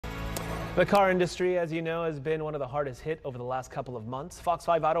The car industry, as you know, has been one of the hardest hit over the last couple of months. Fox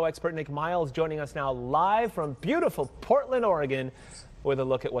 5 auto expert Nik Miles joining us now live from beautiful Portland, Oregon, with a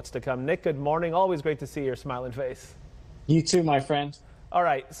look at what's to come. Nick, good morning. Always great to see your smiling face. You too, my friend. All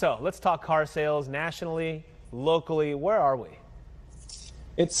right, so let's talk car sales nationally, locally. Where are we?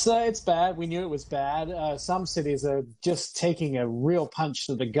 It's bad. We knew it was bad. Some cities are just taking a real punch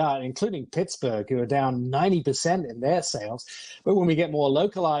to the gut, including Pittsburgh, who are down 90% in their sales. But when we get more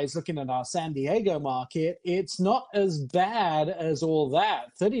localized, looking at our San Diego market, it's not as bad as all that.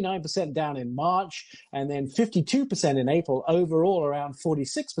 39% down in March, and then 52% in April. Overall, around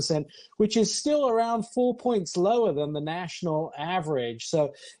 46%, which is still around 4 points lower than the national average.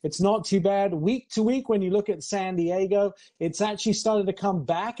 So it's not too bad. Week to week, when you look at San Diego, it's actually started to come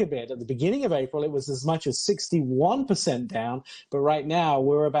back a bit. At the beginning of April, it was as much as 61% down, but right now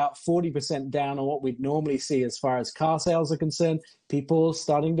we're about 40% down on what we'd normally see as far as car sales are concerned. People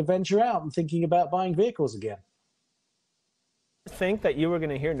starting to venture out and thinking about buying vehicles again. Think that you were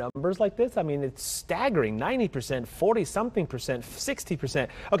going to hear numbers like this? I mean, it's staggering. 90%, 40-something percent, 60%.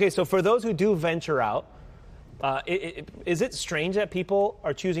 Okay, so for those who do venture out, is it strange that people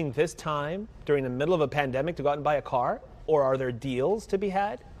are choosing this time during the middle of a pandemic to go out and buy a car? Or are there deals to be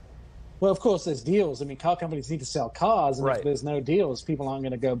had? Well, of course, there's deals. I mean, car companies need to sell cars, and if there's no deals, people aren't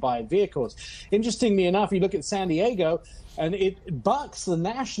going to go buy vehicles. Interestingly enough, you look at San Diego, and it bucks the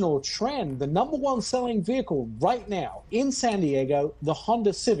national trend. The number one selling vehicle right now in San Diego, the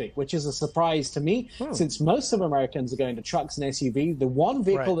Honda Civic, which is a surprise to me, since most of Americans are going to trucks and SUVs. The one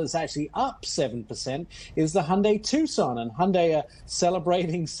vehicle that's actually up 7% is the Hyundai Tucson, and Hyundai are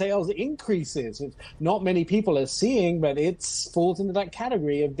celebrating sales increases, which not many people are seeing, but it falls into that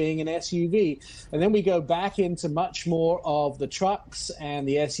category of being an SUV. And then we go back into much more of the trucks and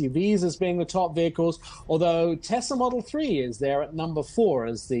the SUVs as being the top vehicles, although Tesla Model 3 is there at number 4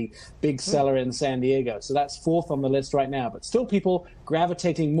 as the big seller in San Diego. So that's fourth on the list right now, but still people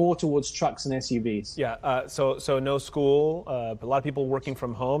gravitating more towards trucks and SUVs. Yeah, so no school, but a lot of people working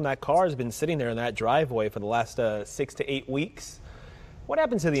from home. That car has been sitting there in that driveway for the last 6 to 8 weeks. What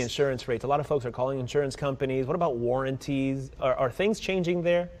happens to the insurance rates? A lot of folks are calling insurance companies. What about warranties? Are things changing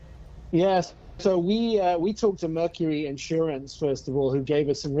there? Yes. So we talked to Mercury Insurance, first of all, who gave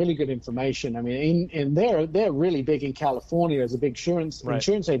us some really good information. I mean, they're really big in California as a big insurance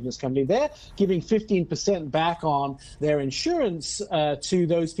agents company. They're giving 15% back on their insurance to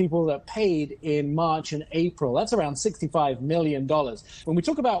those people that paid in March and April. That's around $65 million. When we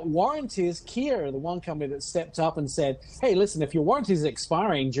talk about warranties, Kia, the one company that stepped up and said, hey, listen, if your warranty is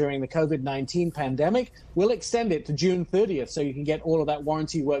expiring during the COVID-19 pandemic, we'll extend it to June 30th so you can get all of that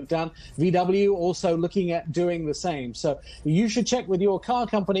warranty work done. VW also looking at doing the same. So you should check with your car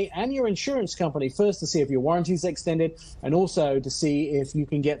company and your insurance company first to see if your warranty is extended, and also to see if you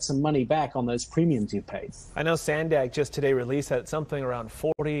can get some money back on those premiums you paid. I know Sandag just today released that something around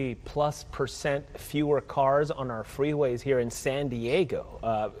 40+% fewer cars on our freeways here in San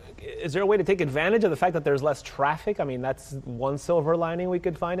Diego. Is there a way to take advantage of the fact that there's less traffic? I mean, that's one silver lining we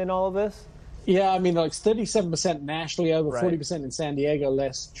could find in all of this. Yeah, I mean, like 37% nationally, over 40% in San Diego,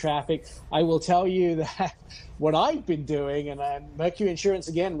 less traffic. I will tell you that what I've been doing, and Mercury Insurance,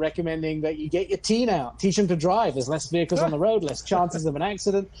 again, recommending that you get your teen out, teach them to drive. There's less vehicles on the road, less chances of an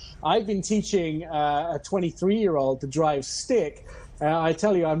accident. I've been teaching a 23-year-old to drive stick. I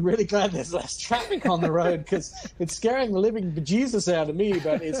tell you, I'm really glad there's less traffic on the road because it's scaring the living bejesus out of me,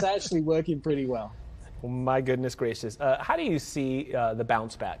 but it's actually working pretty well. My goodness gracious. How do you see the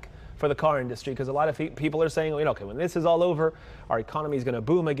bounce back for the car industry? Because a lot of people are saying, okay, when this is all over, our economy is going to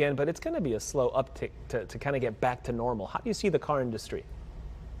boom again, but it's going to be a slow uptick to kind of get back to normal. How do you see the car industry?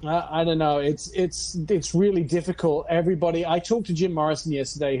 I don't know. It's really difficult. Everybody. I talked to Jim Morrison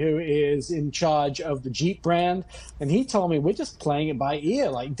yesterday, who is in charge of the Jeep brand, and he told me we're just playing it by ear,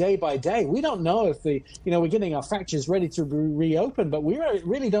 like day by day. We don't know if we're getting our factories ready to reopen, but we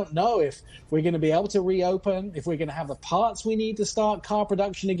really don't know if we're going to be able to reopen, if we're going to have the parts we need to start car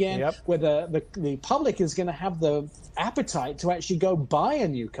production again, whether the public is going to have the appetite to actually go buy a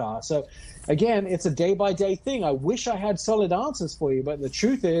new car. So again, it's a day-by-day thing. I wish I had solid answers for you, but the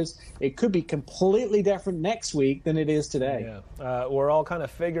truth is it could be completely different next week than it is today. Yeah, we're all kind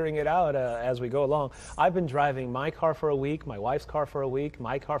of figuring it out as we go along. I've been driving my car for a week, my wife's car for a week,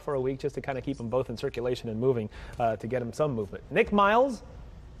 my car for a week, just to kind of keep them both in circulation and moving to get them some movement. Nik Miles,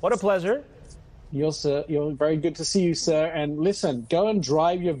 what a pleasure. You're very good to see you, sir. And listen, go and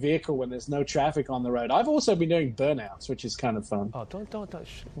drive your vehicle when there's no traffic on the road. I've also been doing burnouts, which is kind of fun. Oh, don't.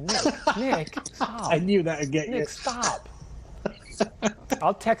 Nik, stop. I knew that would get you. Nik, stop.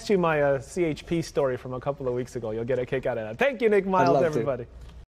 I'll text you my CHP story from a couple of weeks ago. You'll get a kick out of that. Thank you, Nik Miles, everybody.